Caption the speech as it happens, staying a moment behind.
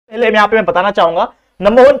इसलिए यहाँ पे मैं बताना चाहूंगा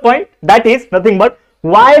number 1 point, that is nothing but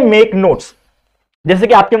why make notes. जैसे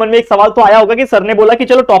कि आपके मन में एक सवाल तो आया होगा कि सर ने बोला कि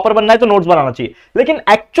चलो टॉपर बनना है तो नोट्स बनाना चाहिए, लेकिन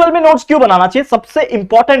एक्चुअल में नोट्स क्यों बनाना चाहिए? सबसे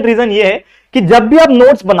इंपॉर्टेंट रीजन ये है कि जब भी आप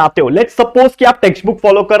नोट्स बनाते हो, लेट्स सपोज कि आप टेक्स्ट बुक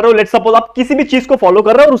फॉलो कर रहे हो, लेट्स सपोज आप किसी भी चीज को फॉलो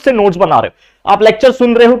कर रहे हो और उससे नोट्स बना रहे हो, आप लेक्चर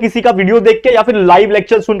सुन रहे हो किसी का वीडियो देख के या फिर लाइव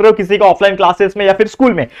लेक्चर सुन रहे हो किसी का ऑफलाइन क्लासेस में या फिर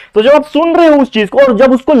स्कूल में, तो जब आप सुन रहे हो उस चीज को और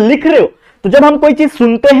जब उसको लिख रहे हो, तो जब हम कोई चीज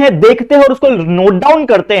सुनते हैं, देखते हैं और उसको नोट डाउन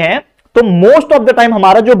करते हैं, तो मोस्ट ऑफ द टाइम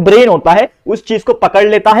हमारा जो ब्रेन होता है उस चीज को पकड़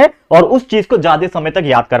लेता है और उस चीज को ज्यादा समय तक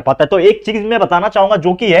याद कर पाता है। तो एक चीज मैं बताना चाहूंगा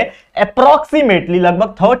जो कि है अप्रोक्सीमेटली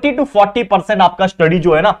लगभग 30 to 40% आपका स्टडी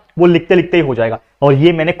जो है ना वो लिखते लिखते ही हो जाएगा, और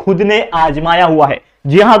ये मैंने खुद ने आजमाया हुआ है।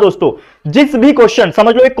 जी हां दोस्तों, जिस भी क्वेश्चन,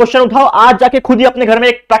 समझ लो एक क्वेश्चन उठाओ, आज जाके खुद ही अपने घर में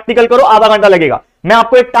एक प्रैक्टिकल करो, आधा घंटा लगेगा। मैं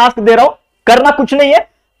आपको एक टास्क दे रहा हूं, करना कुछ नहीं है,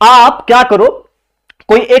 आप क्या करो,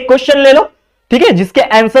 कोई एक क्वेश्चन ले लो, ठीक है, जिसके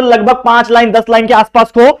आंसर लगभग 5 लाइन 10 लाइन के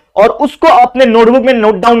आसपास हो, और उसको अपने नोटबुक में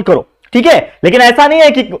नोट डाउन करो, ठीक है। लेकिन ऐसा नहीं है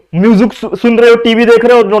कि म्यूजिक सुन रहे हो, टीवी देख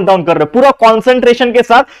रहे हो और नोट डाउन कर रहे हो, पूरा कंसंट्रेशन के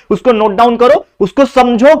साथ उसको नोट डाउन करो, उसको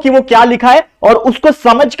समझो कि वो क्या लिखा है और उसको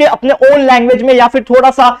समझ के अपने ओन लैंग्वेज में या फिर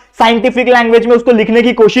थोड़ा सा साइंटिफिक लैंग्वेज में उसको लिखने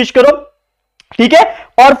की कोशिश करो, ठीक है।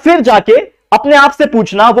 और फिर जाके अपने आप से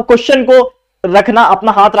पूछना, वो क्वेश्चन को रखना,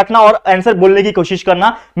 अपना हाथ रखना और आंसर बोलने की कोशिश करना।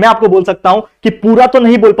 मैं आपको बोल सकता हूं कि पूरा तो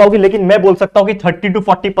नहीं बोल पाओगे, लेकिन मैं बोल सकता हूं कि 30 to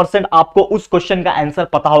 40% आपको उस क्वेश्चन का आंसर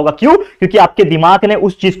पता होगा। क्यों? क्योंकि आपके दिमाग ने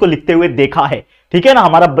उस चीज को लिखते हुए देखा है, ठीक है ना।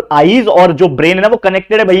 हमारा आईज और जो ब्रेन है ना वो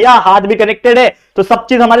कनेक्टेड है भैया, हाथ भी कनेक्टेड है, तो सब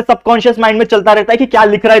चीज हमारे सबकॉन्शियस माइंड में चलता रहता है कि क्या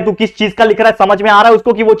लिख रहा है तू, किस चीज का लिख रहा है, समझ में आ रहा है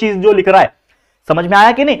उसको कि वो चीज जो लिख रहा है, समझ में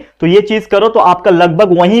आया कि नहीं। तो ये चीज करो तो आपका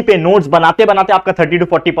लगभग वहीं पे नोट्स बनाते बनाते आपका 30 to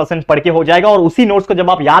 40% पढ़ के हो जाएगा, और उसी नोट्स को जब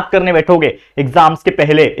आप याद करने बैठोगे एग्जाम्स के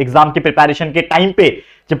पहले, एग्जाम के प्रिपरेशन के टाइम पे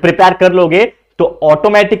जब प्रिपेयर कर लोगे, तो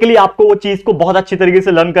ऑटोमेटिकली आपको वो चीज को बहुत अच्छी तरीके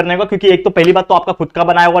से लर्न करने होगा। क्योंकि एक तो पहली बात तो आपका खुद का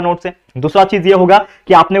बनाया हुआ नोट्स है, दूसरा चीज ये होगा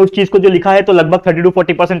कि आपने उस चीज को जो लिखा है तो लगभग 30 to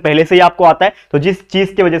 40% पहले से ही आपको आता है, तो जिस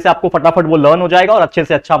चीज की वजह से आपको फटाफट वो लर्न हो जाएगा और अच्छे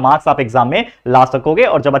से अच्छा मार्क्स आप एग्जाम में ला सकोगे,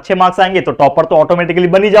 और जब अच्छे मार्क्स आएंगे तो टॉपर तो ऑटोमेटिकली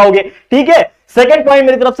बन ही जाओगे, ठीक है। सेकंड पॉइंट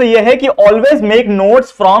मेरी तरफ से यह है कि always make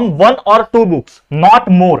notes from 1 or 2 books, not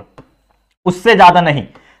more, उससे ज्यादा नहीं।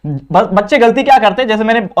 बच्चे गलती क्या करते हैं, जैसे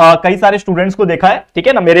मैंने कई सारे स्टूडेंट्स को देखा है, ठीक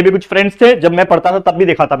है ना, मेरे भी कुछ फ्रेंड्स थे, जब मैं पढ़ता था तब भी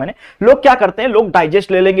देखा था मैंने, लोग क्या करते हैं, लोग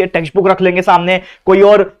डाइजेस्ट ले लेंगे, टेक्स्ट बुक रख लेंगे सामने, कोई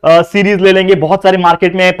और सीरीज ले लेंगे, बहुत सारे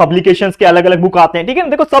मार्केट में पब्लिकेशंस के अलग अलग बुक आते हैं, ठीक है ना।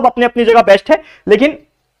 देखो सब अपनी अपनी जगह बेस्ट है, लेकिन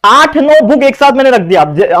 8-9 बुक एक साथ मैंने रख दिया।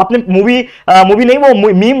 आपने मूवी नहीं,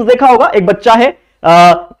 वो मीम्स देखा होगा, एक बच्चा है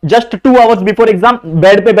just 2 hours before exam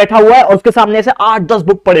bed पे बैठा हुआ है और उसके सामने से 8-10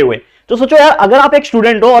 बुक पड़े हुए। तो सोचो यार, अगर आप एक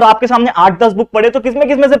स्टूडेंट हो और आपके सामने 8-10 बुक पढ़े तो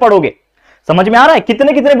किसमें से पढ़ोगे? समझ में आ रहा है?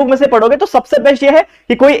 कितने कितने बुक में से पढ़ोगे? तो सबसे बेस्ट ये है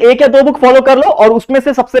कि कोई 1 या 2 बुक फॉलो कर लो और उसमें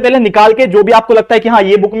से सबसे पहले निकाल के जो भी आपको लगता है कि हाँ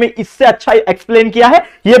ये बुक में इससे अच्छा एक्सप्लेन किया है,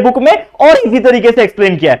 ये बुक में और इजी तरीके से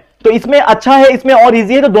एक्सप्लेन किया है, तो इसमें अच्छा है, इसमें और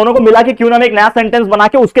इजी है, तो दोनों को मिला के क्यों ना मैं एक नया सेंटेंस बना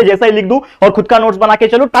के उसके जैसा ही लिख दूं और खुद का नोट्स बना के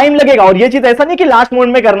चलो। टाइम लगेगा, और ये चीज ऐसा नहीं कि लास्ट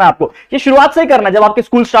मोमेंट में करना है आपको, ये शुरुआत से ही करना है। जब आपके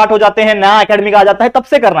स्कूल स्टार्ट हो जाते हैं, नया एकेडमिक आ जाता है, तब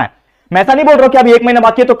से करना है। मैं ऐसा नहीं बोल रहा हूं कि अभी 1 महीना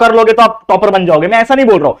बाकी है तो कर लोगे तो आप टॉपर बन जाओगे, मैं ऐसा नहीं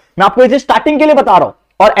बोल रहा हूं। मैं आपको इसे स्टार्टिंग के लिए बता रहा हूं,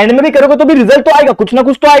 और एंड में भी करोगे तो भी रिजल्ट तो आएगा, कुछ ना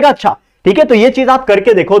कुछ तो आएगा अच्छा, ठीक है। तो ये चीज आप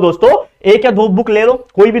करके देखो दोस्तों, 1 या 2 बुक ले लो,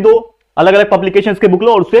 कोई भी 2 अलग अलग पब्लिकेशंस के बुक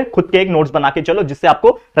लो और उससे खुद के एक नोट्स बना के चलो, जिससे आपको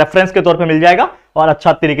रेफरेंस के तौर पे मिल जाएगा और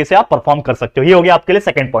अच्छा तरीके से आप परफॉर्म कर सकते हो। ये हो गया आपके लिए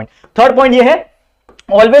सेकंड पॉइंट। थर्ड पॉइंट ये है,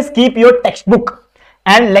 always keep your text book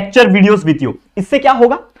and lecture videos with you. इससे क्या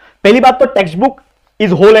होगा? पहली बात तो text book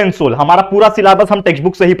is whole and soul, हमारा पूरा सिलेबस हम टेक्स्ट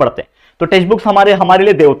बुक से ही पढ़ते हैं, तो टेक्स्ट बुक्स हमारे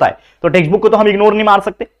लिए देवता है, तो टेक्स्ट बुक को तो हम इग्नोर नहीं मार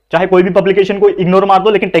सकते, चाहे कोई भी पब्लिकेशन को इग्नोर मार दो,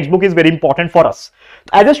 लेकिन text book is very important for us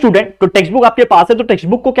as a student. तो टेक्स्ट बुक आपके पास है, तो टेक्स्ट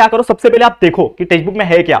बुक को क्या करो, सबसे पहले आप देखो कि टेक्स्ट बुक में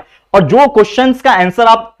है क्या, और जो क्वेश्चंस का आंसर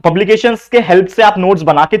आप पब्लिकेशंस के हेल्प से आप नोट्स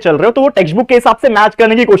बना के चल रहे हो, तो वो टेक्स्ट बुक के हिसाब से मैच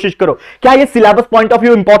करने की कोशिश करो। क्या ये syllabus point of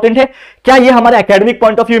view important है? क्या ये हमारे academic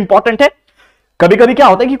point of view important है? कभी कभी क्या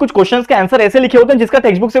होता है कि कुछ क्वेश्चंस के आंसर ऐसे लिखे होते हैं जिसका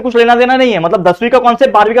टेक्स्ट बुक से कुछ लेना देना नहीं है, मतलब 10वीं का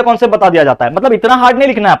कॉन्सेप्ट 12वीं का कॉन्सेप्ट बता दिया जाता है, मतलब इतना हार्ड नहीं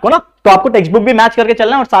लिखना है आपको ना, तो आपको टेक्स्ट बुक भी मैच करके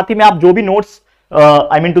चलना है, और साथ ही में आप जो भी नोट्स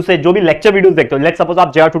आई मीन टू से जो भी लेक्चर वीडियोस देखते हो, लेट्स सपोज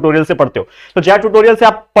आप जेआर ट्यूटोरियल से पढ़ते हो, तो जेआर ट्यूटोरियल से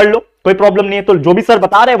आप पढ़ लो, कोई प्रॉब्लम नहीं है। तो जो भी सर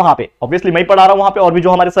बता रहे हैं वहां पे, ऑब्वियसली मैं ही पढ़ा रहा हूं वहां पे, और भी जो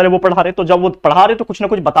हमारे सर है वो पढ़ा रहे हैं, तो जब वो पढ़ा रहे तो कुछ ना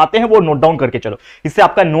कुछ बताते हैं, वो नोट डाउन करके चलो, इससे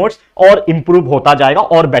आपका नोट्स और इंप्रूव होता जाएगा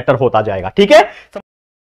और बेटर होता जाएगा, ठीक है।